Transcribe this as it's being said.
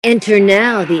Enter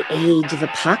now the age of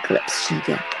apocalypse,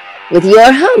 Sugar, with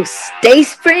your hosts,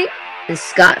 Dayspring and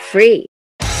Scott Free.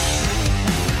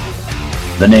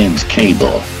 The name's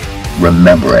Cable.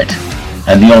 Remember it.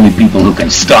 And the only people who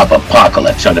can stop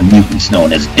Apocalypse are the mutants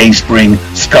known as Dayspring,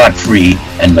 Scott Free,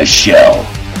 and Michelle.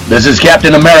 This is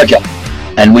Captain America,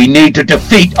 and we need to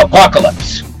defeat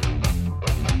Apocalypse.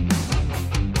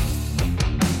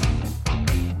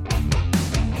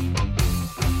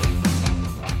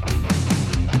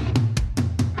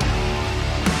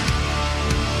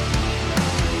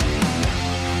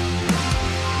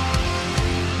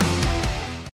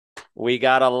 We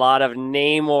got a lot of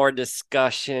Namor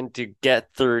discussion to get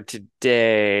through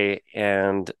today.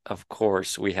 And of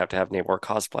course, we have to have Namor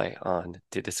cosplay on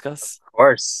to discuss. Of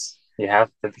course. You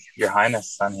have Your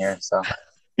Highness on here. So,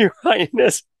 Your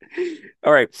Highness.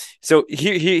 All right. So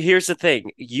here's the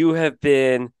thing. You have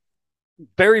been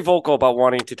very vocal about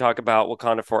wanting to talk about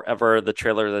Wakanda Forever, the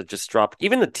trailer that just dropped,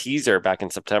 even the teaser back in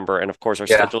September. And of course, our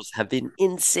schedules have been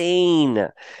insane.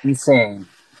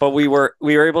 But we were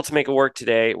able to make it work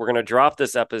today. We're going to drop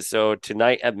this episode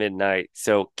tonight at midnight.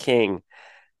 So, King,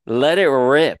 let it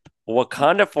rip.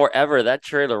 Wakanda Forever, that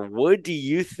trailer. What do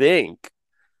you think?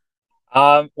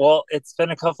 Well, it's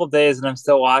been a couple days and I'm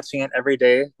still watching it every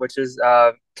day, which is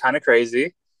kind of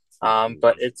crazy.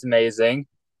 But it's amazing.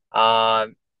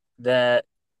 Here's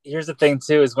the thing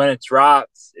too, is when it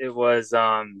dropped, it was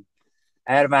I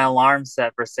had my alarm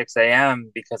set for 6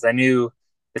 a.m. because I knew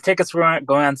the tickets were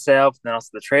going on sale, but then also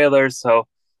the trailers. So,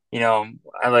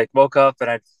 I woke up and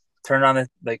I turned on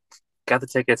got the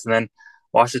tickets and then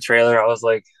watched the trailer. I was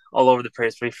all over the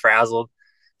place, pretty frazzled.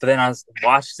 But then I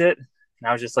watched it and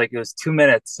I was just it was 2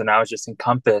 minutes and I was just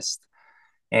encompassed.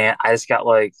 And I just got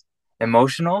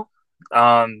emotional,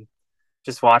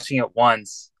 just watching it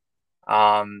once.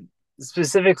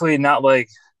 Specifically not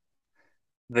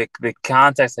the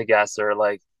context, I guess, or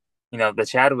the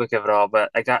Chadwick of it all, but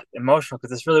I got emotional because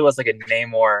this really was a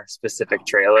Namor specific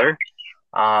trailer.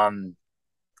 And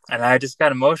I just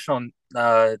got emotional,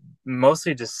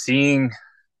 mostly just seeing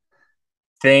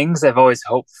things I've always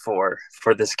hoped for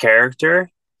this character,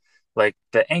 like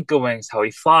the ankle wings, how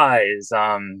he flies,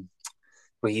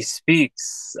 what he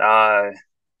speaks. I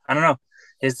don't know,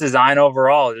 his design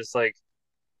overall, just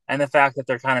and the fact that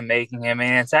they're kind of making him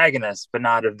an antagonist, but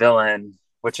not a villain,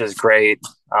 which is great.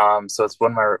 So it's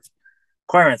one of my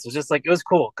requirements. It was just it was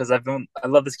cool because I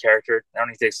love this character. I don't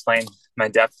need to explain my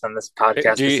depth on this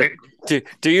podcast.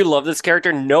 Do you love this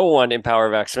character? No one in Power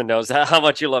of X-Men knows how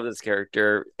much you love this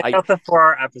character. I thought the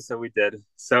 4-hour episode we did.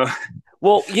 So,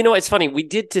 well, it's funny. We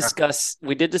did discuss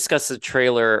the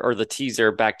trailer or the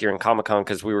teaser back during Comic-Con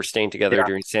because we were staying together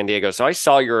during San Diego. So I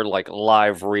saw your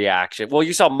live reaction. Well,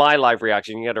 you saw my live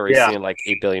reaction. You had already seen it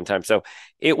 8 billion times. So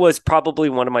it was probably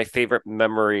one of my favorite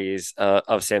memories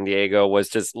of San Diego was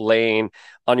just laying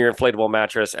on your inflatable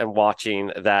mattress and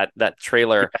watching that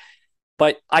trailer.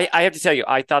 But I have to tell you,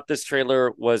 I thought this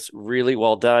trailer was really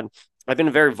well done. I've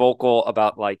been very vocal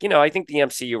about I think the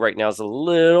MCU right now is a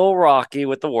little rocky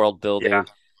with the world building,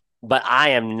 but I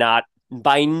am not,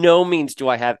 by no means do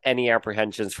I have any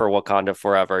apprehensions for Wakanda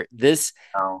Forever. This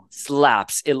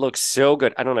slaps. It looks so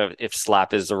good. I don't know if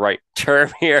slap is the right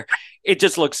term here. It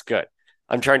just looks good.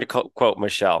 I'm trying to quote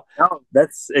Michelle. No,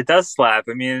 it does slap.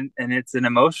 I mean, and it's an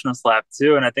emotional slap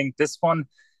too. And I think this one,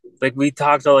 we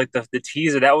talked about the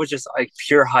teaser, that was just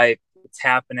pure hype. It's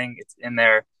happening. It's in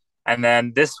there. And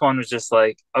then this one was just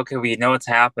okay, we know it's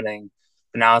happening,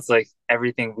 but now it's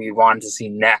everything we wanted to see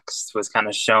next was kind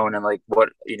of shown, and what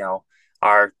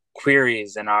our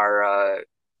queries and our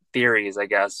theories, I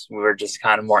guess, were just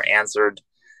kind of more answered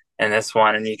in this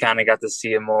one, and you kind of got to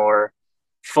see a more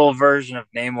full version of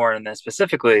Namor in this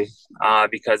specifically,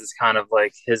 because it's kind of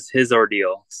his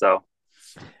ordeal. So.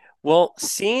 Well,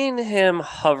 seeing him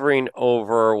hovering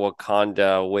over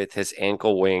Wakanda with his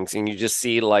ankle wings, and you just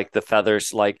see the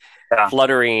feathers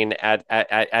fluttering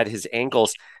at his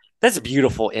ankles, that's a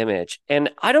beautiful image.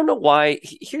 And I don't know why.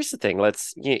 Here's the thing: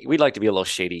 we'd like to be a little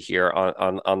shady here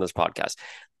on this podcast.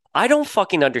 I don't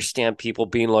fucking understand people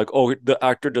being "Oh, the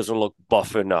actor doesn't look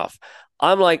buff enough."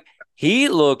 I'm he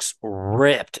looks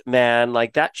ripped, man.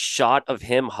 That shot of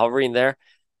him hovering there,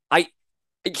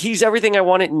 he's everything I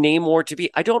wanted Namor to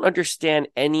be. I don't understand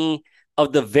any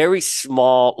of the very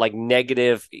small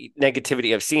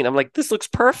negativity I've seen. I'm this looks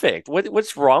perfect.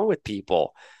 What's wrong with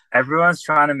people? Everyone's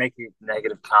trying to make a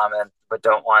negative comment, but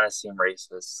don't want to seem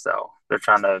racist. So they're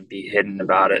trying to be hidden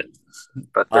about it,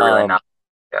 but they're really not.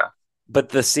 Yeah. But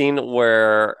the scene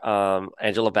where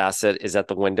Angela Bassett is at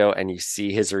the window and you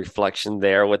see his reflection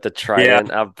there with the trident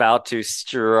about to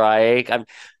strike,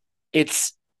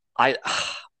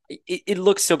 it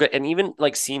looks so good. And even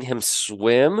like seeing him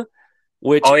swim,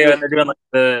 which Oh yeah, and they're doing like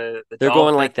the they're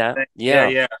going dolphin like that. thing. Yeah, Yeah.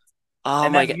 yeah. Oh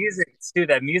And my that God. music too,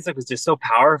 that music was just so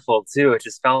powerful too. It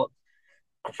just felt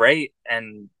great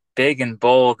and big and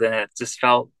bold, and it just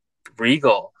felt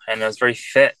regal, and it was very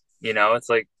fit. It's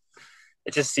like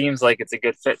it just seems like it's a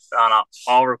good fit on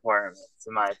all requirements,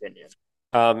 in my opinion.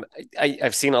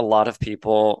 I've seen a lot of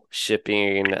people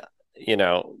shipping,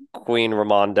 Queen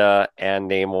Ramonda and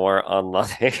Namor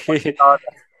online. Uh,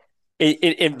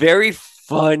 In very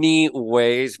funny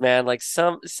ways, man. Like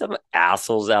some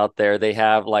assholes out there, they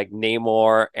have like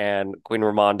Namor and Queen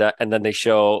Ramonda, and then they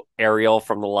show Ariel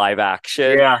from the live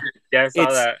action. yeah, yeah, I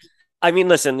saw It's, that. I mean,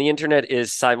 listen, the internet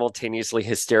is simultaneously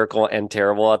hysterical and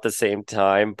terrible at the same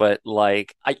time, but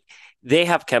like they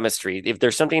have chemistry. If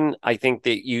there's something, I think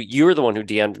that you're the one who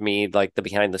DM'd me like the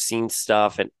behind the scenes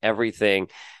stuff and everything.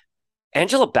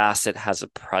 Angela Bassett has a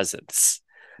presence.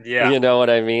 Yeah, You know what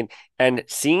I mean? And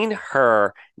seeing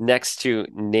her next to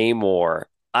Namor,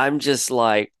 I'm just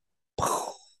like,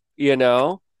 you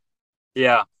know?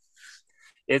 yeah.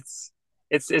 It's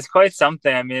it's quite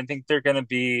something. I mean, I think they're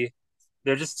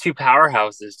just two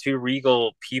powerhouses, two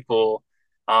regal people,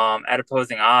 at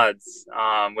opposing odds,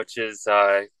 which is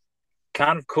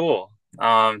kind of cool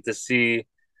to see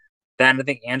that. And I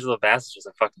think Angela Bassett's just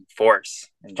a fucking force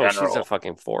in Oh, she's a general.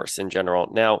 fucking force in general.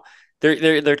 Now, there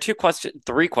are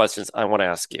three questions I want to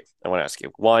ask you. I want to ask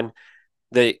you. One,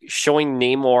 the showing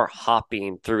Namor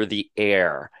hopping through the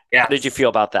air. How did you Yes, feel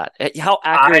about that? How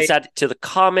accurate is I that to the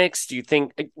comics? Do you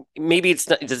think maybe it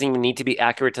doesn't even need to be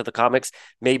accurate to the comics?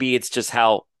 Maybe it's just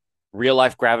how real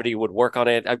life gravity would work on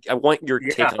it. I want your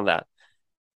yeah, take on that.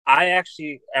 I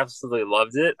actually absolutely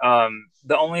loved it.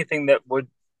 The only thing that would,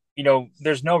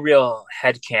 there's no real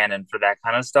head canon for that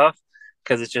kind of stuff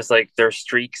because it's just like there's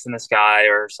streaks in the sky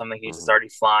or something. He's just Mhm. already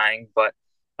flying. But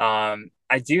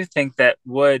I do think that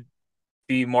would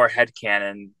be more head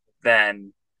canon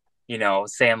than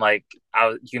saying like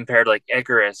you compared like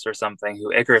Icarus or something,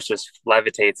 who Icarus just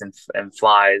levitates and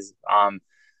flies.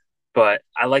 But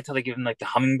I liked how they give him like the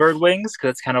hummingbird wings because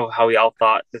that's kind of how we all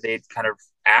thought that they'd kind of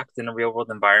act in a real world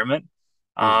environment.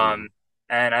 Hmm. Um,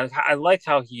 and I like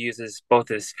how he uses both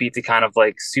his feet to kind of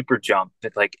like super jump,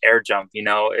 like air jump.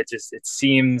 It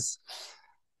seems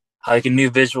like a new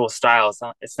visual style.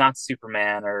 It's not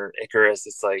Superman or Icarus.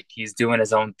 It's like he's doing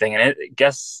his own thing, and I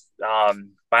guess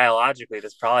biologically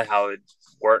that's probably how it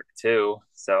worked too.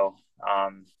 So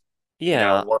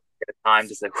Yeah, one at a time,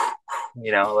 just like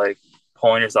like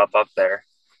pulling yourself up there.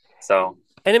 So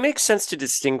and it makes sense to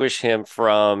distinguish him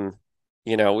from,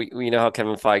 we know how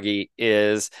Kevin Feige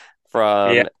is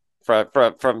yeah, from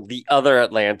from the other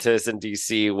Atlantis in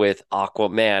DC with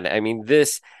Aquaman. I mean,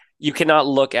 this you cannot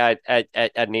look at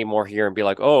Namor here and be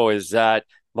like, oh, is that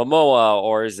Momoa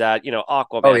or is that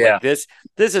oh Aquaman? yeah, Like this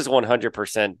is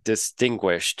 100%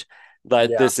 distinguished.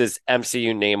 But yeah, this is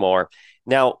MCU Namor.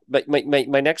 Now, but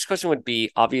my next question would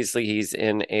be obviously he's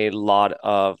in a lot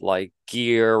of like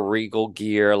gear, regal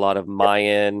gear, a lot of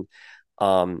Mayan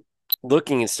um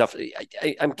looking and stuff.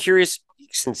 I'm curious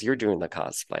since you're doing the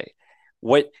cosplay,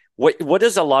 what what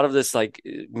does a lot of this like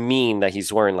mean that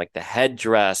he's wearing like the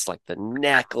headdress, like the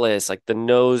necklace, like the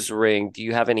nose ring? Do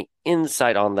you have any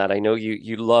insight on that? I know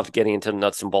you love getting into the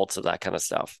nuts and bolts of that kind of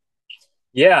stuff.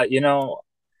 yeah.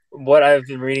 What I've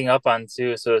been reading up on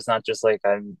too. So it's not just like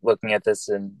I'm looking at this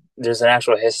and there's an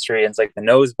actual history. And it's like the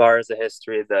nose bar is a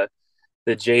history.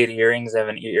 The jade earrings have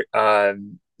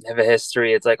a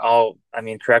history. It's like all. I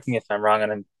mean, correct me if I'm wrong.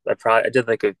 And I did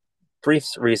like a brief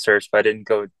research, but I didn't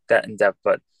go that in depth.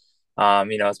 But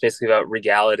it's basically about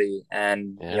regality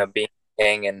and Yeah. being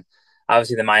king. And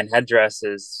obviously the Mayan headdress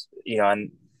is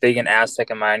and big in Aztec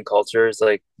and Mayan cultures,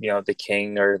 like the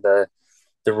king or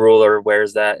the ruler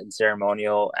wears that in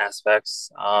ceremonial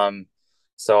aspects.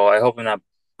 So I hope I'm not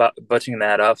butchering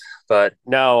that up, but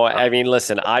No, uh, I mean,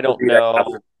 listen, I we'll don't do that.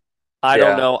 know. I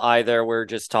don't Yeah, know either. We're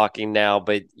just talking now,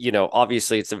 but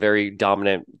obviously it's a very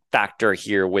dominant factor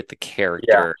here with the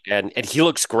yeah. character, and he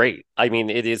looks great. I mean,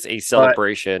 it is a But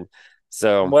celebration.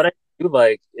 So what I do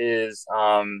like is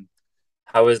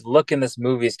I was looking this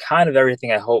movie is kind of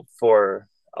everything I hope for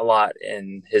a lot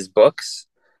in his books.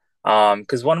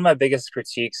 Because one of my biggest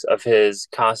critiques of his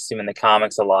costume in the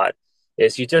comics a lot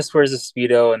is he just wears a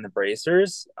speedo and the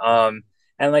bracers.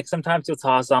 And like sometimes he'll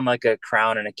toss on like a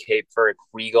crown and a cape for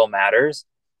regal matters.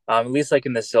 At least like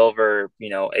in the silver,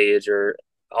 age or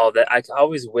all that. I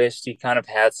always wished he kind of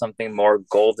had something more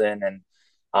golden and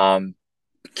um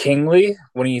kingly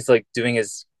when he's like doing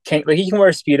his king. Like he can wear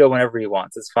a speedo whenever he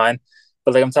wants. It's fine.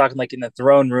 But like I'm talking like in the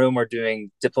throne room or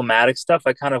doing diplomatic stuff,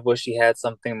 I kind of wish he had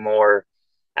something more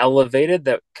elevated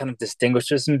that kind of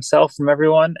distinguishes himself from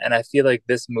everyone. And I feel like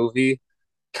this movie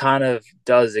kind of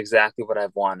does exactly what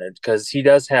I've wanted because he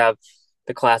does have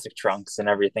the classic trunks and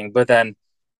everything, but then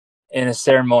in a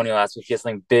ceremonial aspect, he has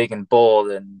something big and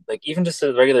bold, and like even just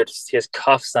a regular, just he has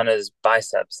cuffs on his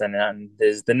biceps and on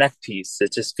his the neck piece.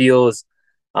 It just feels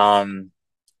um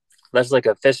less like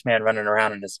a fish man running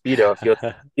around in a speedo.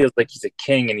 It feels like he's a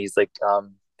king, and he's like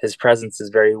his presence is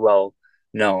very well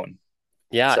known.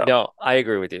 Yeah, So no, I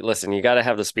agree with you. Listen, you got to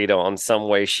have the Speedo in some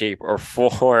way, shape, or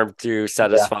form to yeah,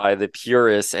 satisfy the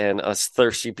purists and us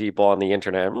thirsty people on the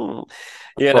internet. of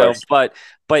You know, course, but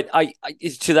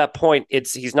it's to that point,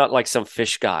 he's not like some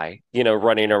fish guy, you know,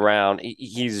 running around.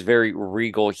 He's very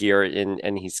regal here,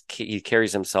 and he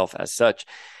carries himself as such.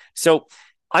 So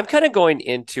I'm kind of going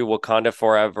into Wakanda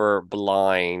Forever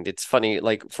blind. It's funny,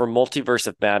 like for Multiverse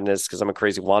of Madness, because I'm a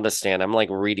crazy Wanda stan, I'm like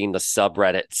reading the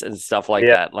subreddits and stuff like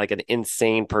yeah, that, like an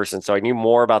insane person. So I knew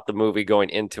more about the movie going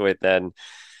into it than,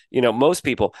 most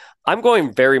people. I'm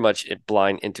going very much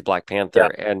blind into Black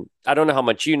Panther. yeah. And I don't know how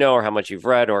much you know or how much you've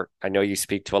read, or I know you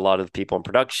speak to a lot of the people in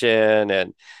production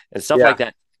and stuff Yeah. like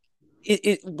that.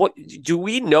 What do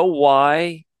we know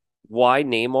why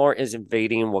Namor is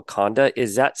invading Wakanda?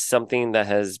 Is that something that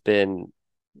has been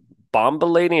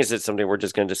bombulating? Is it something we're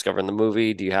just going to discover in the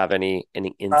movie? Do you have any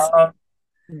insight? Um,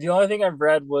 the only thing I've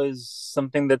read was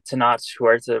something that Tanat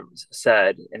Schwartz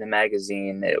said in a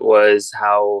magazine. It was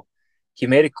how he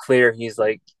made it clear he was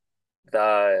like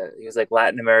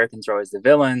Latin Americans are always the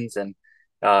villains, and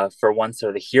for once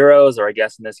they're the heroes, or I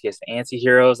guess in this case the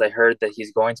anti-heroes. I heard that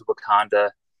he's going to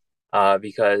Wakanda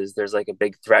because there's like a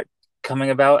big threat coming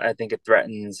about. I think it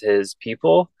threatens his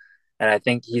people, and I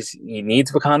think he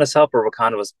needs Wakanda's help, or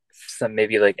Wakanda was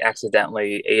maybe like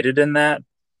accidentally aided in that.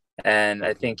 And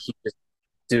I think he's just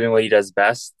doing what he does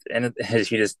best, and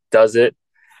he just does it,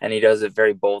 and he does it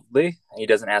very boldly. He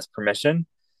doesn't ask permission,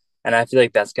 and I feel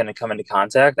like that's going to come into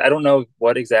contact. I don't know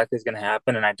what exactly is going to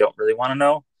happen, and I don't really want to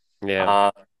know. Yeah.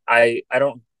 Uh, I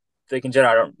don't think in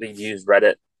general I don't really use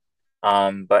Reddit,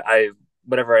 but I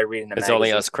whatever I read in the It's only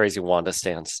magazine, us crazy Wanda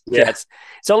stands. Yeah, yeah.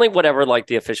 it's only whatever like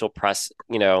the official press,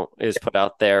 is put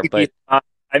out there. TV But spot.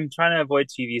 I'm trying to avoid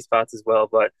TV spots as well,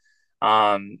 but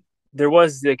um, there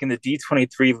was like in the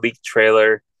D23 leaked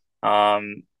trailer,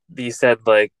 he said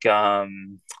like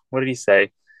what did he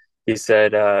say? He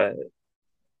said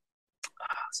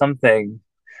something.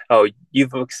 Oh,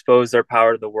 you've exposed our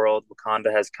power to the world. Wakanda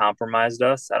has compromised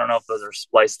us. I don't know if those are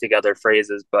spliced together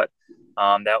phrases, but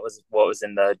that was what was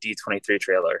in the D23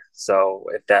 trailer. So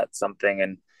if that's something,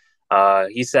 and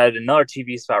he said another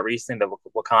TV spot recently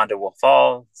that Wakanda will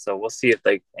fall. So we'll see if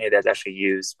like any of that's actually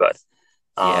used. But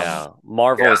um, yeah,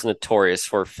 Marvel yeah, is notorious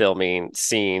for filming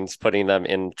scenes, putting them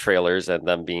in trailers, and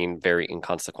them being very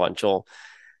inconsequential.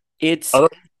 It's although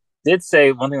he did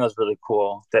say one thing that was really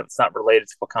cool that's not related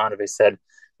to Wakanda. They said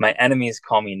my enemies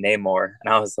call me Namor,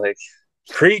 and I was like,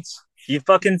 preach. You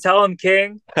fucking tell him,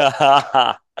 King.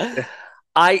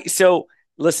 so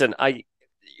listen, I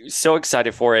so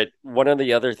excited for it. One of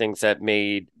the other things that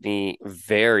made me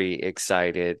very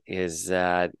excited is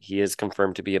that he is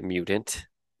confirmed to be a mutant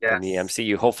in the Yes.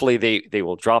 MCU. Hopefully they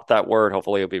will drop that word.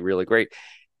 Hopefully it'll be really great.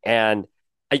 And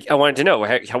I wanted to know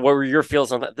what were your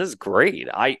feels on that? This is great.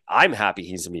 I'm happy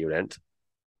he's a mutant.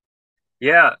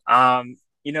 Yeah.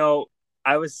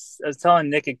 I was telling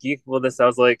Nick at Geek with this. I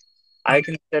was like, I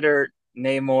consider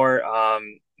Namor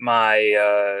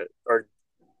my or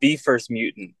the first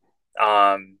mutant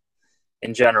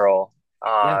in general.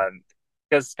 Yeah.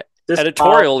 Because this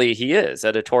Editorially, he is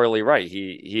editorially right.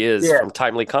 He is yeah, from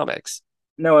Timely Comics.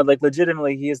 no, like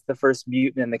legitimately, he is the first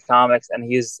mutant in the comics, and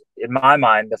he is, in my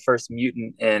mind, the first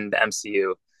mutant in the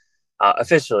MCU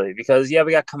officially. Because yeah,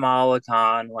 we got Kamala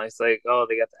Khan, like it's like oh,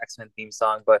 they got the X Men theme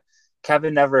song, but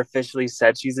Kevin never officially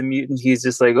said she's a mutant. He's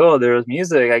just like oh, there was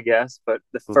music, I guess, but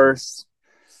the Mhm. first.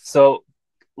 So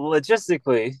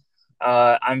logistically,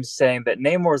 I'm saying that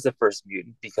Namor is the first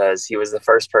mutant because he was the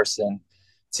first person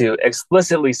to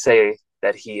explicitly say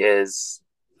that he is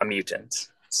a mutant.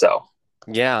 So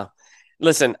Yeah.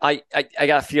 Listen, I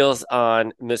got feels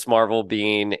on Miss Marvel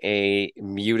being a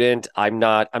mutant. I'm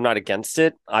not against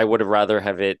it. I would have rather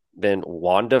have it been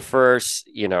Wanda first,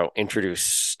 introduce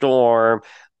Storm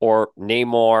or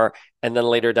Namor, and then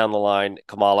later down the line,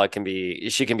 Kamala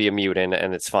she can be a mutant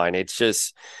and it's fine. It's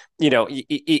just,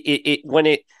 when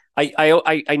it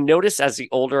I notice as the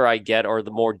older I get or the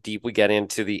more deep we get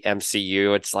into the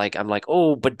MCU, it's like I'm like,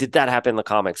 oh, but did that happen in the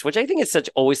comics? Which I think is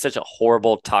always such a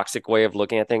horrible, toxic way of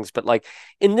looking at things. But like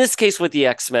in this case with the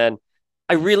X-Men,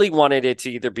 I really wanted it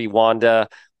to either be Wanda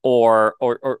or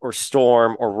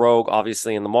Storm or Rogue,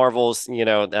 obviously in the Marvels,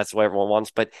 that's what everyone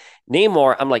wants. But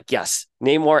Namor, I'm like, yes,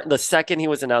 Namor. The second he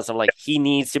was announced, I'm like, he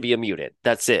needs to be a mutant.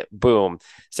 That's it. Boom.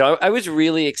 So I was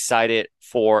really excited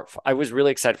for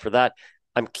that.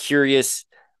 I'm curious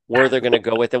where they're going to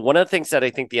go with it. One of the things that I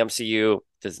think the MCU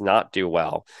does not do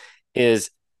well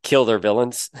is kill their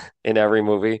villains in every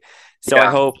movie. So I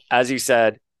hope, as you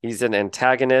said, he's an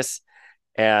antagonist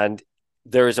and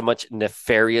there is a much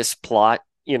nefarious plot.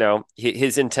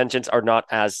 His intentions are not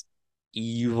as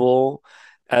evil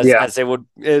as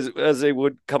they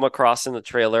would come across in the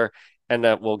trailer, and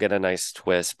that we'll get a nice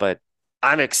twist. But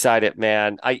I'm excited,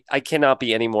 man. I cannot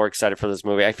be any more excited for this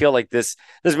movie. I feel like this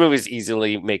movie is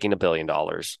easily making $1 billion,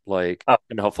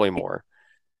 and hopefully more.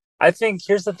 I think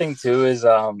here's the thing too is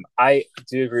I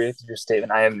do agree with your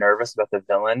statement. I am nervous about the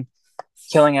villain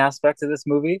killing aspect of this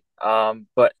movie.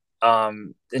 But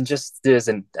and just as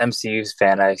an MCU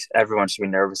fan, everyone should be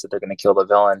nervous that they're going to kill the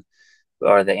villain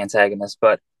or the antagonist.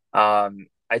 But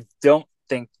I don't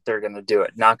think they're going to do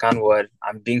it. Knock on wood.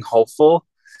 I'm being hopeful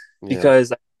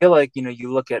because I feel like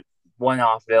you look at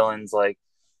one-off villains like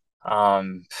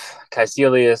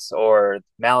Caecilius or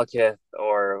Malekith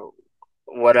or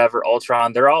whatever,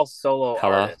 Ultron. They're all solo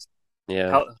artists.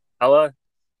 Yeah, Hela,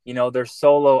 they're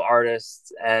solo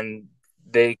artists and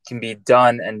they can be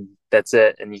done and that's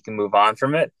it, and you can move on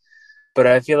from it. But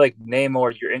I feel like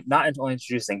Namor, you're not only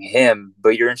introducing him,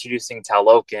 but you're introducing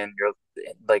Talokan, you're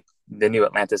like the new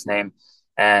Atlantis name,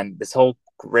 and this whole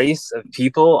race of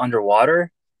people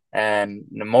underwater, and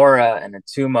Namora and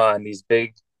Atuma and these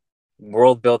big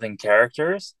world building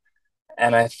characters.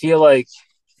 And I feel like,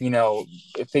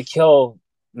 if they kill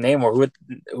Namor,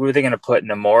 who are they going to put?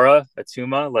 Namora,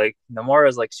 Atuma? Like Namora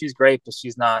is like, she's great, but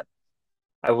she's not.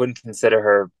 I wouldn't consider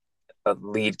her a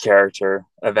lead character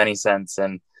of any sense,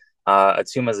 and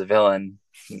Atuma's a villain.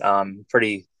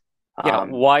 Pretty.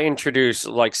 Why introduce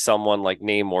like someone like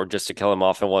Namor just to kill him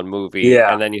off in one movie,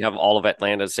 and then you have all of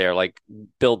Atlantis there? Like,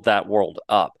 build that world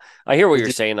up. I hear what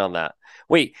you're saying on that.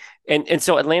 Wait, and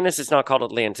so Atlantis is not called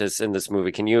Atlantis in this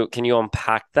movie. Can you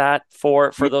unpack that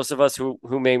for those of us who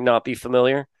may not be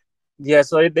familiar? Yeah,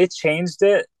 so they changed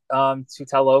it to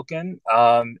Talokan.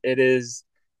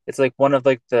 It's like one of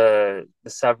like the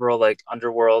several like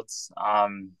underworlds.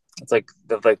 It's like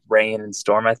the rain and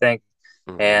storm, I think.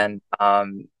 Mm-hmm. And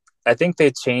I think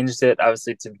they changed it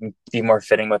obviously to be more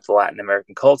fitting with the Latin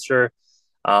American culture.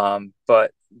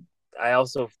 But I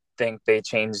also think they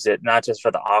changed it not just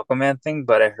for the Aquaman thing,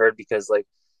 but I heard because like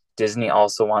Disney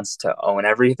also wants to own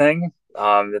everything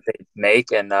that they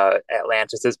make, and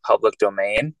Atlantis is public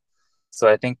domain. So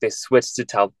I think they switched to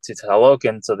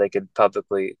Talokan so they could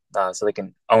publicly, so they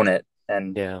can own it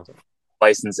and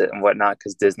license it and whatnot,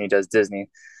 because Disney does Disney.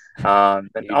 And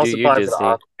also probably the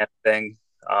Aquaman thing,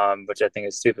 which I think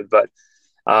is stupid. But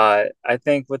I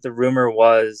think what the rumor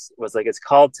was like it's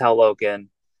called Talokan,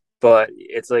 but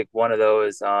it's like one of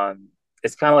those.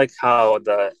 It's kind of like how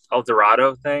the El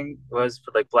Dorado thing was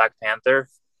for like Black Panther.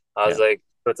 I was like,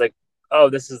 so it's like, oh,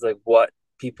 this is like what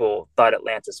people thought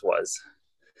Atlantis was.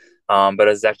 But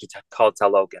it's actually called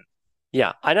Talokan.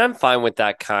 Yeah, and I'm fine with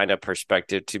that kind of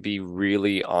perspective, to be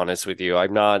really honest with you.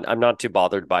 I'm not too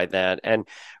bothered by that. And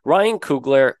Ryan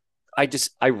Coogler,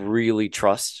 I really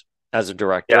trust as a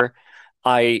director.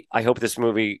 Yeah. I hope this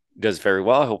movie does very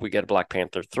well. I hope we get Black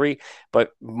Panther 3.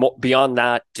 But beyond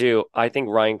that, too, I think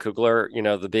Ryan Coogler,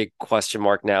 the big question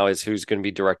mark now is who's going to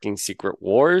be directing Secret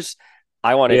Wars.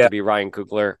 I want it to be Ryan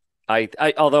Coogler.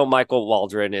 Although Michael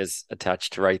Waldron is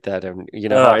attached to write that, and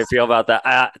how I feel about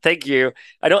that. Thank you.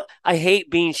 I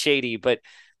hate being shady, but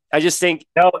I just think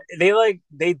they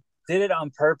did it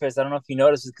on purpose. I don't know if you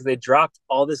noticed, because they dropped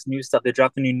all this new stuff. They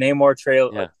dropped the new Namor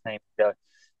trailer. Yeah.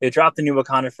 They dropped the new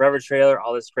Wakanda Forever trailer,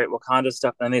 all this great Wakanda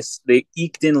stuff, and they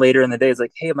eked in later in the day. It's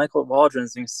like, hey, Michael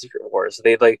Waldron's doing Secret Wars. So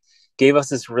they gave us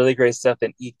this really great stuff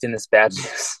and eked in this bad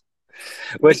news,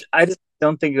 which I just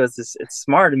don't think it's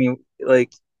smart. I mean,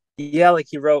 like. Yeah, like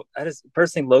he wrote. I just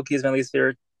personally, Loki is my least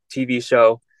favorite TV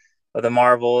show of the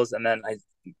Marvels, and then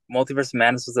Multiverse of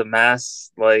Madness was a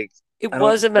mess. Like it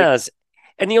was a mess,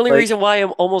 and the only reason why I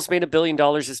almost made $1 billion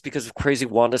is because of crazy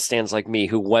Wanda stans like me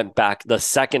who went back the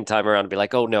second time around to be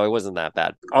like, "Oh no, it wasn't that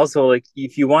bad." Also, like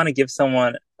if you want to give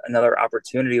someone another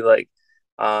opportunity, like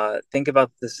think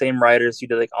about the same writers who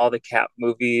did like all the Cap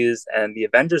movies and the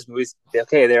Avengers movies.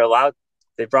 Okay,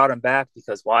 they brought them back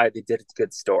because why? They did a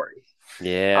good story.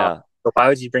 Yeah. But why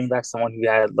would you bring back someone who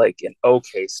had like an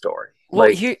okay story? Well,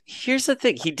 here's the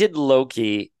thing. He did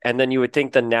Loki, and then you would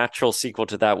think the natural sequel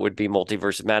to that would be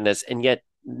Multiverse of Madness, and yet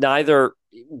neither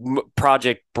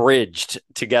project bridged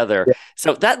together. Yeah.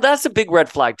 So that's a big red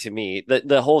flag to me,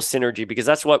 the whole synergy, because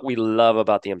that's what we love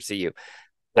about the MCU.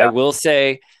 Yeah. I will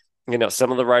say,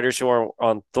 some of the writers who are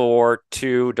on Thor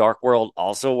 2 Dark World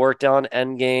also worked on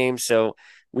Endgame, so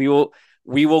we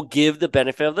will give the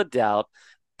benefit of the doubt,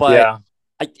 but Yeah.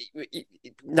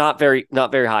 not very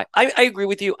high. I agree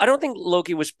with you. I don't think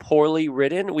Loki was poorly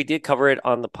written. We did cover it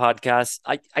on the podcast.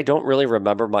 I don't really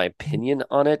remember my opinion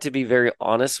on it, to be very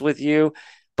honest with you.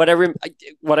 But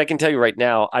what I can tell you right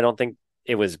now, I don't think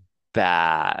it was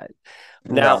bad.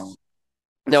 No.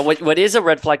 Now, what is a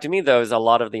red flag to me, though, is a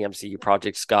lot of the MCU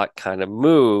projects got kind of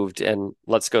moved. And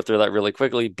let's go through that really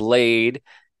quickly. Blade,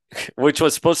 which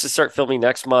was supposed to start filming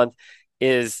next month,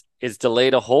 is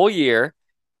delayed a whole year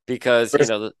because,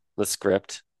 the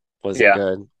script wasn't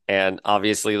good. And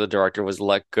obviously the director was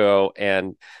let go.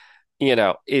 And,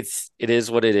 it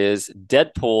is what it is.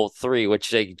 Deadpool 3,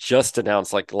 which they just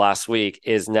announced like last week,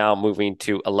 is now moving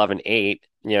to 11/8.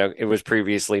 It was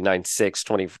previously 9/6,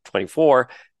 2024.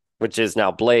 Which is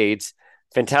now Blades.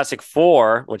 Fantastic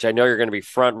Four, which I know you're going to be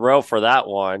front row for that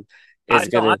one, is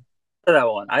going to.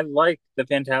 That one. I like the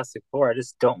Fantastic Four. I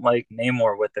just don't like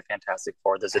Namor with the Fantastic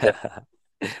Four. There's a difference.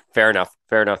 Fair enough.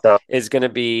 So, It's going to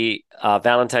be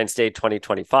Valentine's Day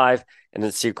 2025, and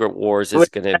then Secret Wars is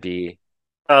going to be.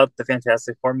 About the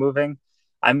Fantastic Four moving,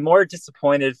 I'm more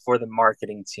disappointed for the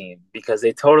marketing team because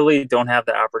they totally don't have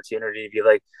the opportunity to be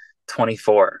like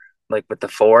 24, like with the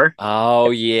 4. Oh,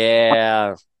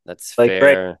 yeah. That's like, fair.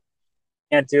 Great.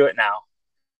 Can't do it now.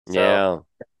 So. Yeah.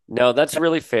 No, that's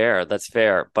really fair. That's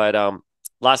fair. But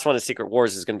last one is Secret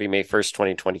Wars is going to be May 1st,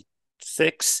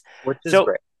 2026. Which is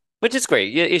great. Which is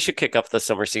great. It should kick off the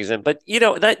summer season. But,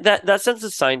 that sends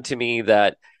a sign to me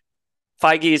that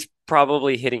Feige is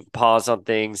probably hitting pause on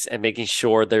things and making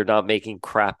sure they're not making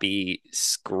crappy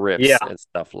scripts and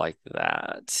stuff like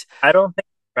that. I don't think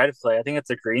it's a red flag. I think it's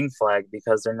a green flag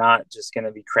because they're not just going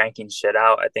to be cranking shit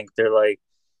out. I think they're like,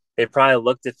 they probably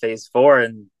looked at phase 4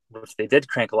 and which they did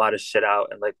crank a lot of shit out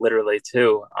and like literally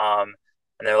too. And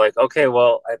they're like, okay,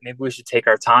 well, maybe we should take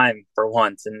our time for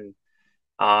once. And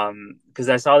because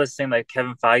I saw this thing like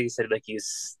Kevin Feige said, like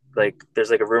he's like,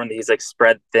 there's like a rumor that he's like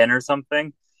spread thin or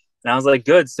something. And I was like,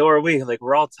 good, so are we. Like,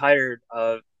 we're all tired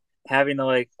of having to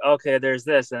like, okay, there's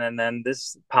this. And then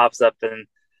this pops up and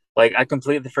like, I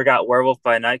completely forgot Werewolf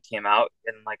by Night came out.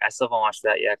 And like, I still haven't watched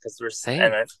that yet because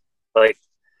like,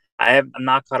 I'm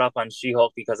not caught up on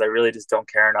She-Hulk because I really just don't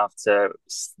care enough to,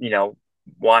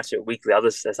 watch it weekly.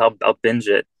 I'll binge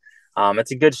it.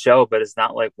 It's a good show, but it's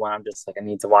not like when I'm just like, I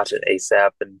need to watch it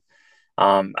ASAP.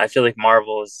 And I feel like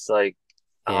Marvel is like,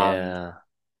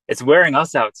 it's wearing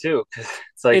us out too.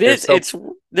 It's like it is.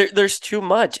 There's too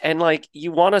much, and like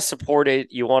you want to support it,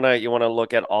 you want to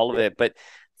look at all of it, but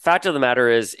fact of the matter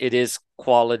is, it is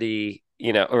quality,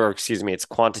 it's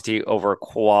quantity over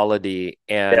quality,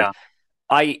 and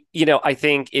I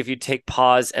think if you take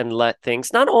pause and let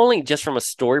things, not only just from a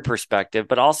story perspective,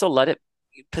 but also let it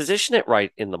position it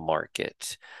right in the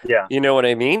market. Yeah, you know what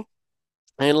I mean,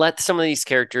 and let some of these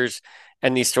characters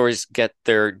and these stories get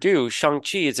their due.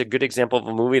 Shang-Chi is a good example of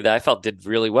a movie that I felt did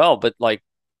really well, but like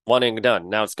one and done.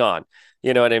 Now it's gone.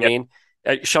 You know what I mean?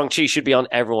 Shang-Chi should be on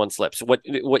everyone's lips. What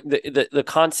the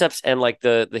concepts and like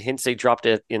the hints they dropped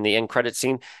in the end credit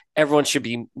scene, everyone should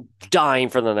be dying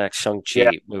for the next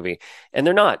Shang-Chi movie. And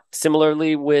they're not.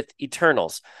 Similarly with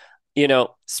Eternals.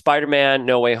 Spider-Man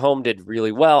No Way Home did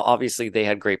really well. Obviously, they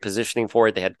had great positioning for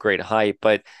it. They had great hype.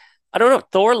 But I don't know.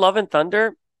 Thor Love and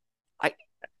Thunder,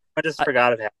 I just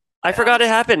forgot it happened. I forgot it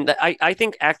happened. I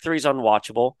think Act 3 is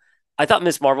unwatchable. I thought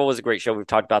Miss Marvel was a great show. We've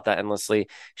talked about that endlessly.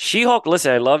 She-Hulk,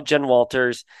 listen, I love Jen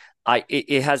Walters.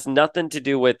 It has nothing to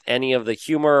do with any of the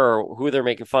humor or who they're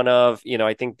making fun of.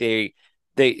 I think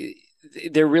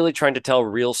they're really trying to tell a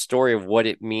real story of what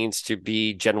it means to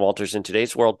be Jen Walters in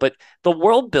today's world. But the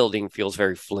world building feels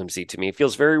very flimsy to me. It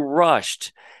feels very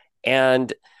rushed.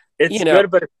 And it's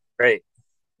good, but it's great.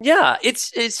 Yeah,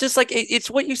 it's just like it's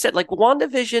what you said. Like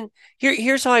WandaVision,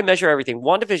 here's how I measure everything.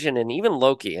 WandaVision and even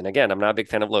Loki, and again, I'm not a big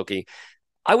fan of Loki.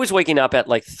 I was waking up at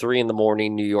like 3 a.m.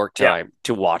 New York time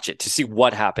to watch it, to see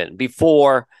what happened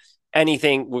before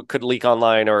anything could leak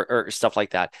online or stuff like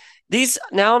that.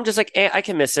 Now I'm just like, I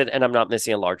can miss it, and I'm not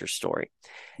missing a larger story.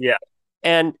 Yeah.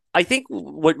 And I think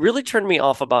what really turned me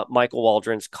off about Michael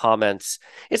Waldron's comments,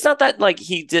 it's not that like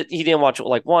he didn't watch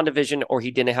like WandaVision or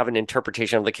he didn't have an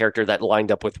interpretation of the character that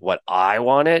lined up with what I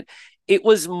wanted. It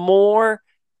was more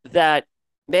that,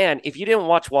 man, if you didn't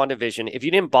watch WandaVision, if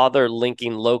you didn't bother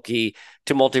linking Loki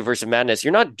to Multiverse of Madness,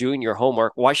 you're not doing your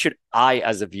homework. Why should I,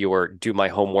 as a viewer, do my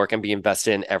homework and be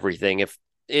invested in everything if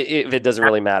it doesn't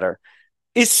really matter?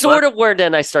 is sort of where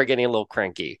then I start getting a little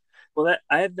cranky. Well,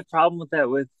 I had the problem with that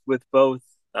with both.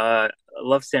 I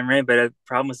love Sam Raimi, but I had a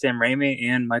problem with Sam Raimi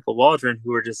and Michael Waldron,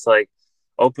 who were just like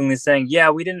openly saying, "Yeah,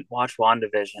 we didn't watch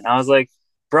WandaVision." I was like,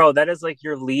 "Bro, that is like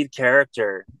your lead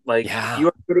character. Like, Yeah. you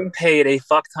are getting paid a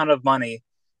fuck ton of money.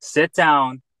 Sit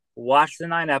down, watch the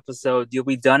 9 episodes. You'll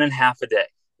be done in half a day.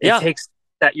 It Yeah. takes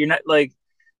that. You're not like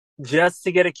just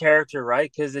to get a character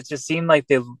right, because it just seemed like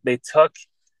they took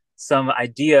some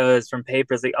ideas from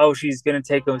papers like, oh, she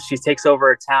takes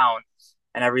over a town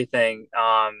and everything,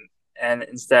 and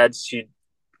instead she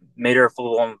made her a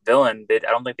full-blown villain. I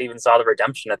don't think they even saw the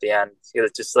redemption at the end. It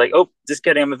was just like, oh, just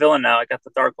kidding, I'm a villain now, I got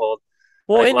the Darkhold.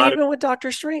 Well, Like a and lot of even with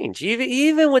Doctor Strange,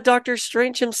 even with Doctor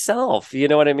Strange himself, you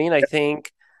know what I mean? I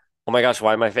think, oh my gosh,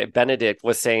 why am I Benedict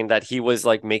was saying that he was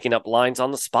like making up lines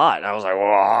on the spot. I was like,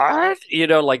 what? You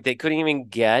know, like they couldn't even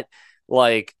get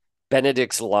like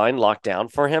Benedict's line locked down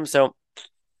for him. So,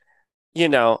 you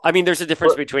know, I mean, there's a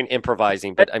difference well, between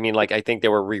improvising, but I mean, like I think they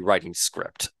were rewriting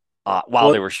script while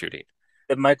well, they were shooting.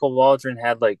 that Michael Waldron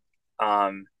had like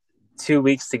 2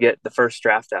 weeks to get the first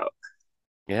draft out.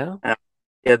 Yeah. And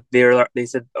yeah, they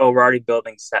said, oh, we're already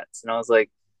building sets, and I was like,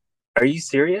 are you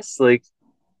serious? Like,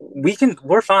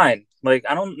 we're fine. Like,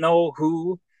 I don't know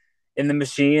who in the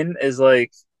machine is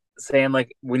like saying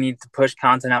like we need to push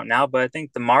content out now, but I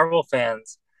think the Marvel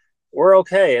fans, we're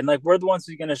okay, and like we're the ones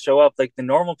who's going to show up. Like the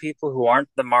normal people who aren't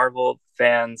the Marvel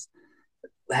fans,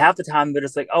 half the time they're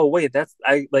just like, oh wait, that's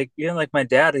I like, you know, like my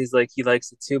dad, he's like, he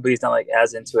likes it too, but he's not like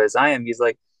as into it as I am. He's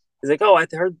like, oh, I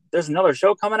heard there's another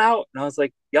show coming out, and I was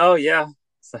like, oh yeah,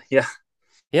 so yeah,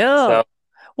 Yeah. so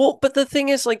Well, but the thing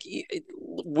is, like,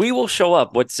 we will show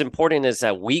up. What's important is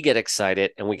that we get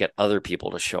excited and we get other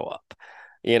people to show up.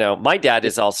 You know, my dad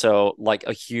is also like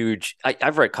a huge,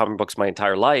 I've read comic books my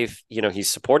entire life. You know, he's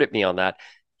supported me on that.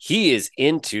 He is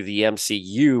into the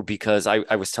MCU because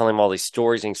I was telling him all these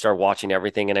stories and he started watching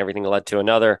everything and everything led to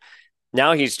another.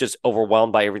 Now he's just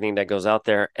overwhelmed by everything that goes out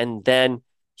there. And then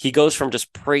he goes from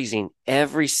just praising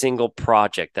every single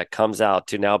project that comes out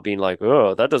to now being like,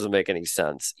 oh, that doesn't make any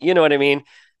sense. You know what I mean?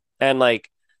 And like,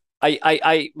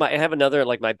 I have another,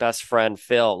 like my best friend,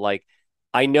 Phil, like,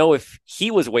 I know if he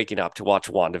was waking up to watch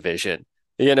WandaVision,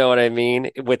 you know what I mean,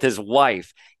 with his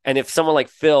wife. And if someone like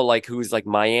Phil, like who's like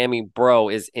Miami bro,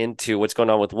 is into what's going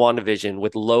on with WandaVision,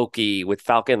 with Loki, with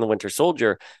Falcon and the Winter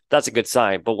Soldier, that's a good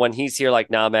sign. But when he's here, like,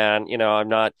 nah, man, you know, I'm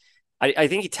not, I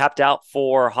think he tapped out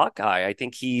for Hawkeye. I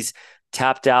think he's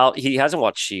tapped out. He hasn't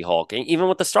watched She-Hulk, and even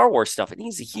with the Star Wars stuff, and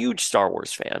he's a huge Star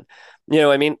Wars fan. You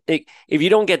know, I mean, if you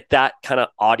don't get that kind of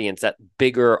audience, that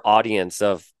bigger audience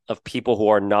of people who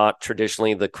are not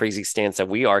traditionally the crazy stance that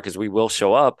we are, because we will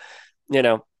show up, you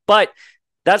know. But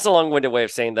that's a long-winded way of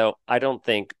saying, though, I don't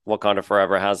think Wakanda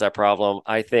Forever has that problem.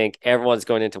 I think everyone's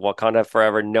going into Wakanda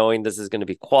Forever knowing this is going to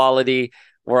be quality.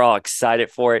 We're all excited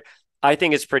for it. I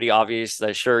think it's pretty obvious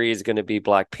that Shuri is going to be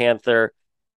Black Panther.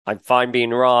 I'm fine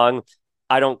being wrong.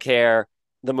 I don't care.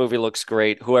 The movie looks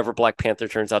great. Whoever Black Panther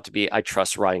turns out to be, I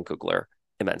trust Ryan Coogler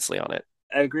immensely on it.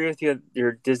 I agree with you,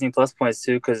 your Disney Plus points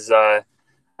too, because I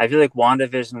feel like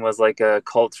WandaVision was like a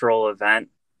cultural event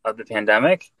of the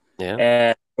pandemic, Yeah.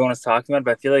 and everyone was talking about it,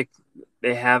 but I feel like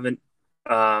they haven't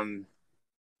um,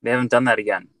 they haven't done that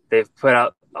again. They've put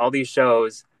out all these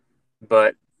shows,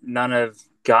 but none have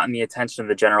gotten the attention of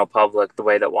the general public the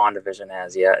way that WandaVision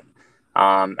has yet.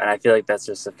 And I feel like that's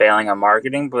just a failing on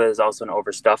marketing, but it's also an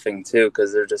overstuffing too,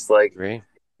 because they're just like, Agree.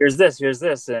 here's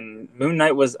this. And Moon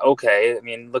Knight was okay. I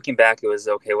mean, looking back, it was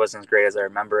okay. It wasn't as great as I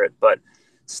remember it, but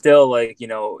still, like, you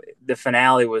know, the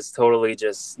finale was totally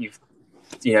just, you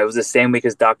know, it was the same week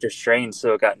as Doctor Strange,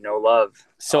 so it got no love.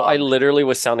 So I literally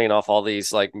was sounding off all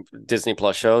these like Disney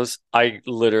Plus shows. I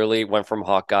literally went from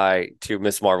Hawkeye to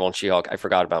Miss Marvel and She-Hulk. I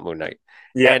forgot about Moon Knight.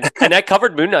 Yeah. And I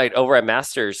covered Moon Knight over at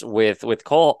Masters with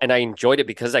Cole, and I enjoyed it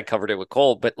because I covered it with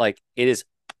Cole, but like it is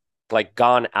like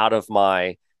gone out of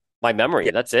my memory.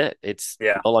 Yeah. That's it. It's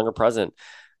Yeah. no longer present.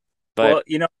 But Well,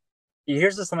 you know,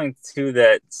 here's just something too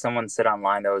that someone said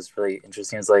online that was really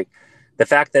interesting. Is like the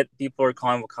fact that people are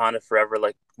calling Wakanda Forever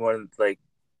like more like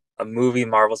a movie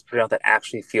Marvel's putting out that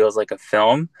actually feels like a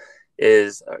film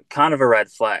is kind of a red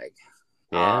flag.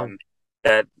 yeah.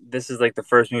 That this is like the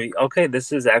first movie. Okay,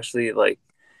 this is actually like,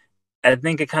 I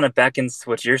think it kind of beckons to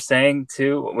what you're saying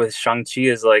too with Shang-Chi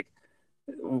is like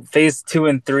phase 2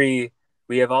 and 3.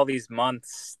 We have all these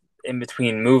months in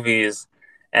between movies,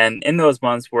 and in those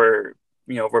months we're,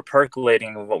 you know, we're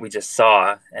percolating what we just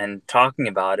saw and talking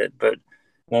about it. But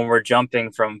when we're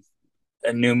jumping from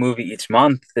a new movie each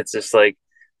month, it's just like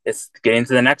it's getting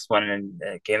to the next one and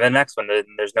getting to the next one, and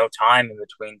there's no time in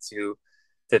between to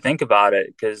think about it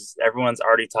because everyone's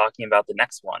already talking about the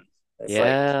next one. It's like,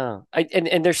 Yeah.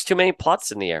 And there's too many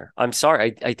plots in the air. I'm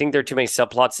sorry. I think there are too many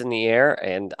subplots in the air,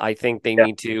 and I think they yeah,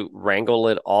 need to wrangle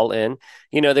it all in.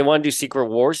 They want to do Secret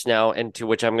Wars now, and to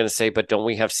which I'm going to say, but don't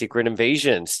we have Secret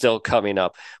Invasion still coming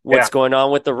up? yeah, What's going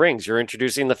on with the rings? You're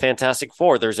introducing the Fantastic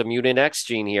Four. There's a Mutant X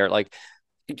gene here. Like,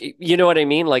 you know what I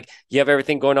mean? Like, you have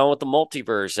everything going on with the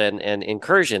multiverse and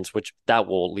incursions, which that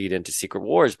will lead into Secret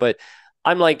Wars. But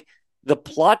I'm like, the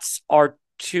plots are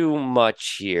too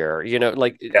much here,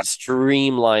 like yeah.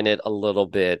 streamline it a little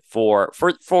bit for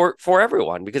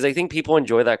everyone, because I think people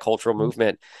enjoy that cultural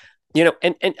movement,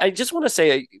 and I just want to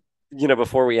say,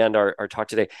 before we end our talk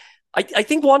today, I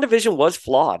think WandaVision was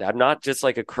flawed. I'm not just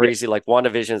like a Yeah. crazy like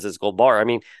WandaVision's is gold bar. I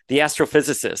mean, the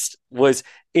astrophysicist was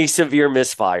a severe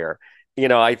misfire.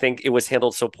 I think it was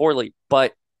handled so poorly.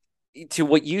 But to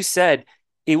what you said,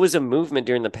 it was a movement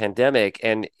during the pandemic,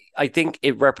 and I think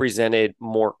it represented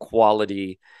more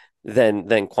quality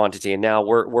than quantity. And now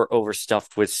we're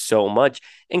overstuffed with so much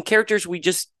and characters we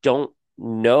just don't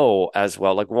know as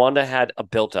well. Like Wanda had a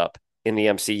built up in the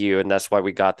MCU, and that's why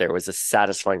we got there. It was a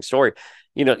satisfying story.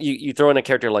 You throw in a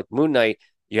character like Moon Knight,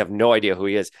 you have no idea who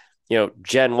he is.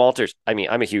 Jen Walters. I mean,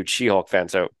 I'm a huge She-Hulk fan,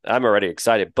 so I'm already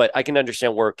excited. But I can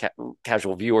understand where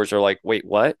casual viewers are like, "Wait,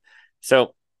 what?"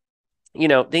 So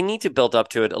they need to build up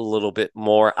to it a little bit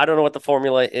more. I don't know what the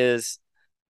formula is,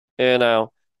 you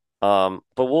know, but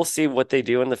we'll see what they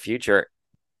do in the future.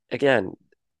 Again,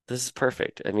 this is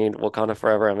perfect. I mean, Wakanda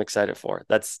Forever, I'm excited for.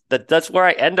 That's where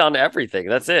I end on everything.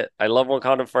 That's it. I love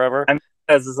Wakanda Forever. I mean,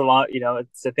 as is a lot,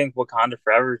 it's, I think Wakanda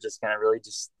Forever is just gonna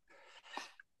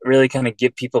really kind of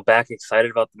get people back excited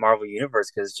about the Marvel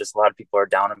universe, because just a lot of people are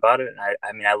down about it. And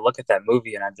I mean, I look at that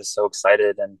movie and I'm just so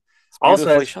excited. And It's also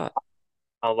beautifully as shot.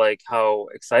 how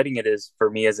exciting it is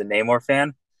for me as a Namor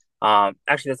fan.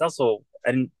 Actually, that's also, I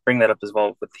didn't bring that up as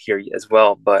well with here as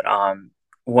well, but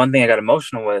one thing I got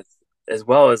emotional with as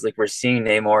well is like we're seeing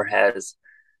Namor as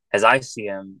I see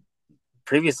him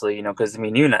previously, because I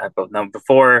mean, you and I both know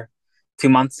before 2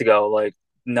 months ago, like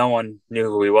no one knew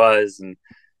who he was and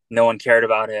no one cared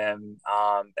about him.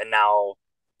 And now,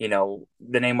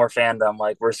 the Namor fandom,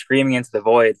 like we're screaming into the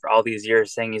void for all these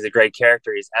years saying he's a great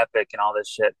character, he's epic and all this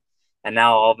shit. And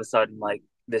now all of a sudden, like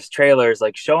this trailer is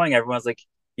like showing everyone's like,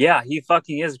 yeah, he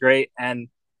fucking is great. And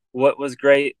what was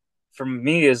great for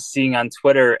me is seeing on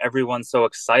Twitter everyone so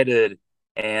excited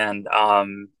and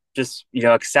just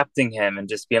accepting him and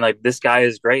just being like, this guy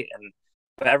is great. And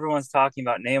but everyone's talking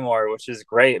about Namor, which is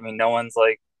great. I mean, no one's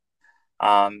like,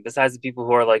 besides the people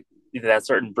who are like that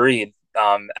certain breed,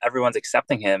 everyone's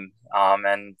accepting him,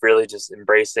 and really just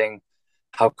embracing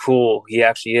how cool he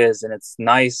actually is. And it's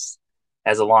nice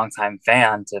as a longtime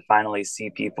fan to finally see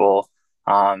people,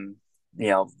 have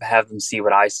them see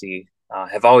what I see,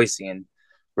 have always seen,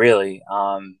 really.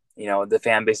 The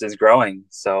fan base is growing,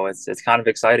 so it's kind of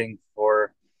exciting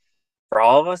for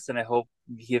all of us. And I hope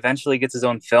he eventually gets his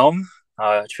own film,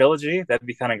 trilogy. That'd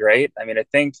be kind of great. I mean, I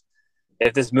think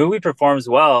if this movie performs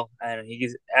well and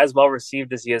he's as well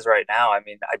received as he is right now, I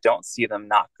mean, I don't see them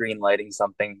not greenlighting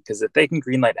something, because if they can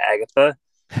greenlight Agatha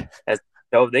as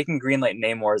so they can greenlight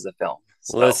Namor as a film.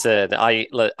 So Listen, I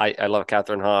love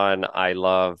Catherine Hahn. I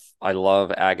love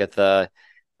Agatha.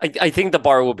 I think the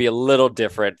bar will be a little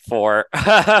different for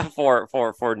for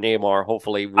Namor.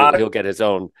 Hopefully, he'll get his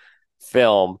own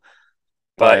film.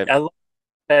 but But I love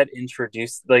that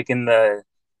introduced like in the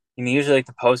usually like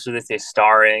the poster they say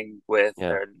starring with yeah,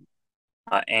 or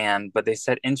and but they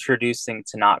said introducing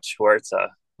Tanat Schwarza,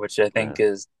 which I yeah, think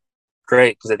is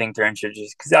great, because I think they're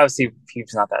introduced, because obviously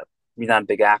he's not a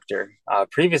big actor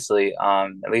previously,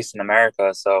 at least in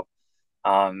America. So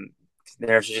um,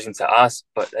 they're introducing to us,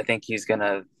 but I think he's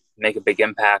gonna make a big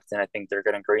impact, and I think they're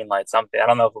gonna greenlight something. I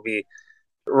don't know if it'll be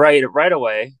right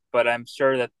away, but I'm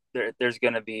sure that there's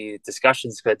gonna be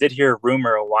discussions. Because I did hear a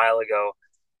rumor a while ago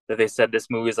that they said this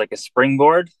movie is like a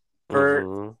springboard for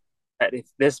hmm that if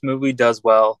this movie does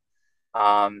well,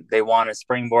 they want to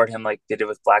springboard him like they did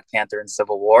with Black Panther and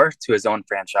Civil War to his own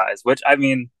franchise. Which I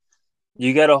mean,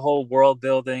 you get a whole world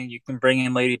building. You can bring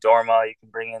in Lady Dorma, you can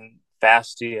bring in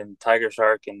Fasti and Tiger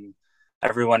Shark and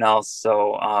everyone else.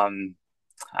 So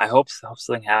I hope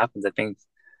something happens. I think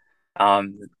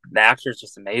the actor is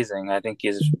just amazing. I think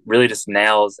he's really just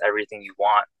nails everything you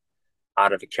want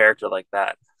out of a character like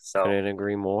that. So couldn't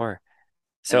agree more. and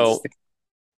just So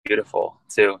beautiful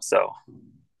too. So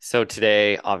So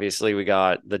today, obviously, we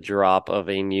got the drop of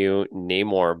a new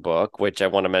Namor book, which I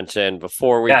want to mention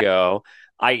before we yeah, go.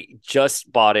 I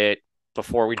just bought it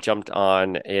before we jumped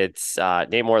on. It's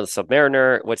Namor the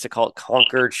Submariner. What's it called?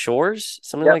 Conquered Shores,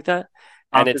 something yep, like that.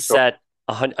 And Conquer it's Shore. set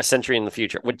a century in the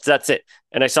future, which that's it.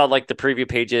 And I saw like the preview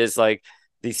pages, like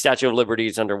the Statue of Liberty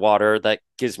is underwater. That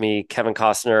gives me Kevin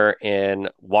Costner in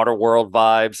Waterworld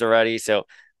vibes already. So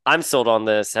I'm sold on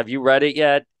this. Have you read it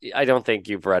yet? I don't think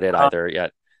you've read it either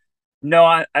yet. No,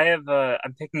 I have.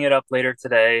 I'm picking it up later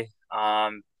today.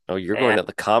 Oh, you're going to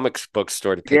the comics book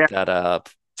store to pick Yeah. that up.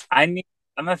 I'm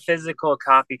a physical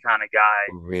copy kind of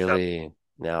guy. Really? So.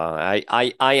 No, I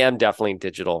am definitely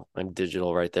digital. I'm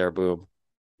digital right there. Boom.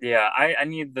 Yeah, I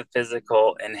need the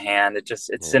physical in hand. It's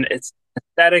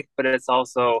aesthetic, but it's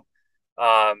also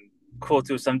cool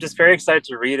too. So I'm just very excited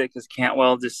to read it because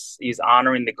Cantwell he's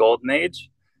honoring the golden age.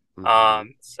 Mm-hmm.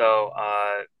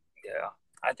 Yeah,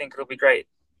 I think it'll be great.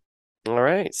 All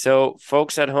right. So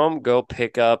folks at home, go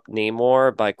pick up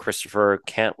Namor by Christopher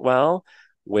Cantwell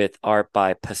with art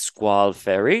by Pasquale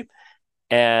Ferry.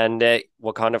 And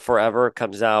Wakanda Forever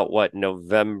comes out,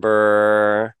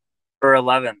 November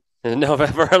 11th.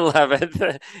 November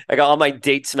 11th. I got all my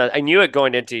dates. I knew it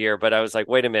going into here, but I was like,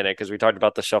 wait a minute, because we talked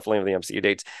about the shuffling of the MCU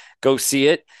dates. Go see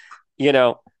it.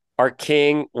 Our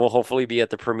king will hopefully be at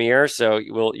the premiere, so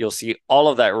you'll see all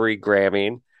of that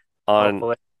regramming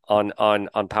on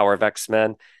Power of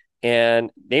X-Men.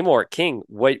 And Namor, King,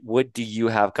 what do you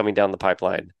have coming down the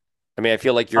pipeline? I mean, I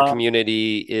feel like your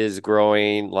community is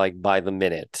growing like by the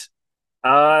minute.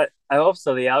 I hope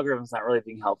so. The algorithm's not really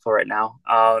being helpful right now.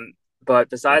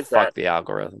 But besides fuck the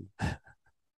algorithm.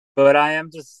 But I'm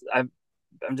just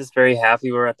very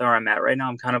happy where I'm at right now.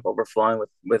 I'm kind of overflowing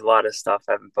with a lot of stuff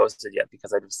I haven't posted yet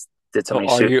because I just did so many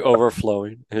shoots. Are you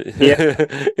overflowing? Yeah.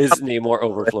 Is Namor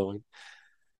overflowing?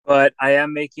 But I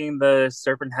am making the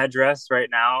serpent headdress right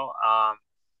now.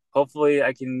 Hopefully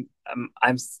I can.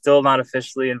 I'm still not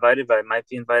officially invited, but I might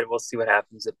be invited. We'll see what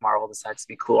happens if Marvel decides to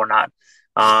be cool or not.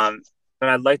 But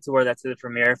I'd like to wear that to the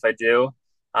premiere if I do.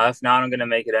 If not, I'm going to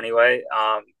make it anyway.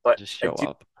 But just show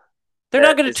up. They're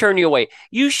not going to turn you away.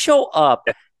 You show up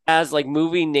as like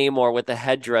movie Namor with the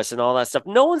headdress and all that stuff.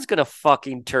 No one's going to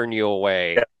fucking turn you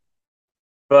away. Yeah.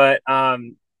 But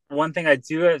one thing I'd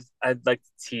like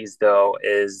to tease though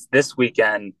is this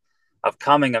weekend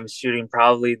upcoming. I'm shooting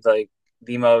probably like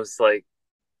the most like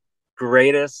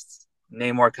greatest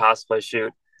Namor cosplay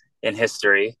shoot in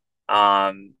history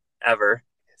ever,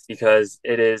 because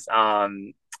it is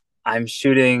I'm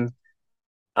shooting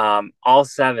all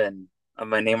 7 of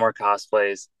my Namor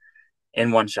cosplays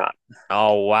in one shot.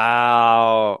 Oh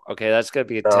wow. Okay, that's gonna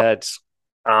be intense.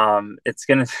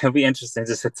 It'll be interesting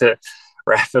just to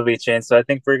rapidly change. So I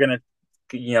think we're gonna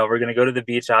go to the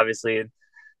beach obviously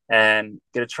and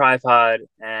get a tripod,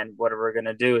 and what we're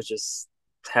gonna do is just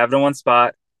have it in one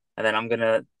spot, and then I'm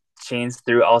gonna change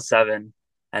through all 7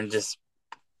 and just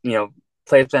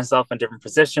place myself in different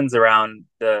positions around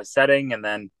the setting, and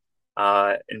then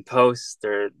in post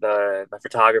my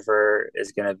photographer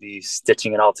is gonna be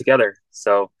stitching it all together.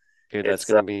 So dude, that's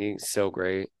gonna be so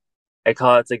great. I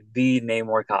call it like the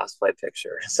Namor cosplay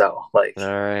picture. So like, all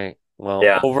right, well,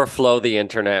 overflow the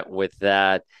internet with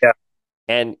that. Yeah.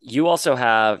 And you also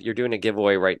you're doing a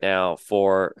giveaway right now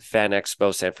for Fan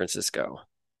Expo San Francisco.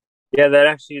 Yeah, that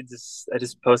actually I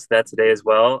just posted that today as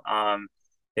well.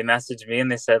 They messaged me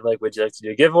and they said like, would you like to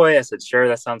do a giveaway? I said, sure,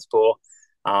 that sounds cool.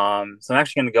 So I'm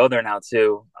actually going to go there now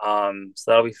too. So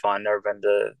that'll be fun. Never been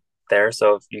to there.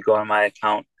 So if you go on my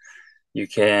account, you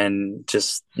can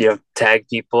just, tag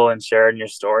people and share it in your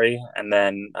story, and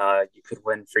then you could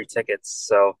win free tickets.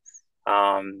 So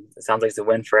it sounds like it's a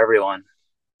win for everyone.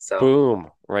 So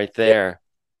boom, right there.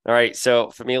 Yeah. All right.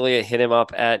 So Familia, hit him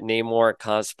up at Namor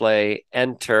Cosplay.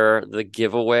 Enter the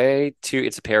giveaway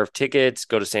it's a pair of tickets.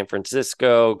 Go to San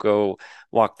Francisco, go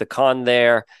walk the con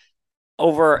there.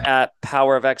 Over at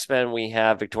Power of X-Men, we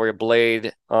have Victoria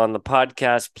Blade on the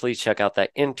podcast. Please check out that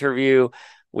interview.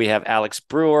 We have Alex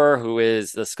Brewer, who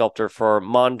is the sculptor for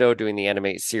Mondo, doing the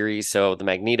animated series. So the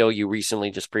Magneto you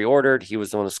recently just pre-ordered, he was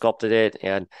the one who sculpted it.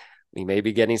 And we may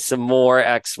be getting some more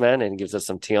X-Men, and gives us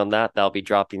some tea on that. That'll be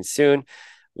dropping soon.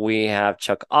 We have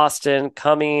Chuck Austin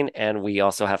coming, and we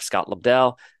also have Scott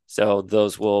Lobdell. So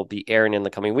those will be airing in the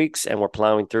coming weeks, and we're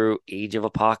plowing through Age of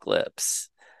Apocalypse.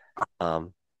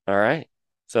 All right.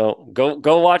 So go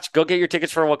get your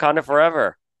tickets for Wakanda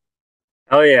Forever.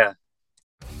 Oh yeah.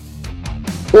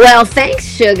 Well, thanks,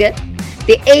 Sugar.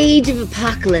 The Age of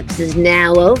Apocalypse is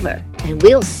now over, and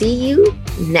we'll see you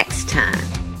next time.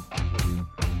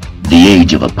 The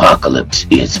Age of Apocalypse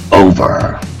is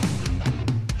over.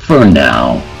 For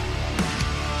now.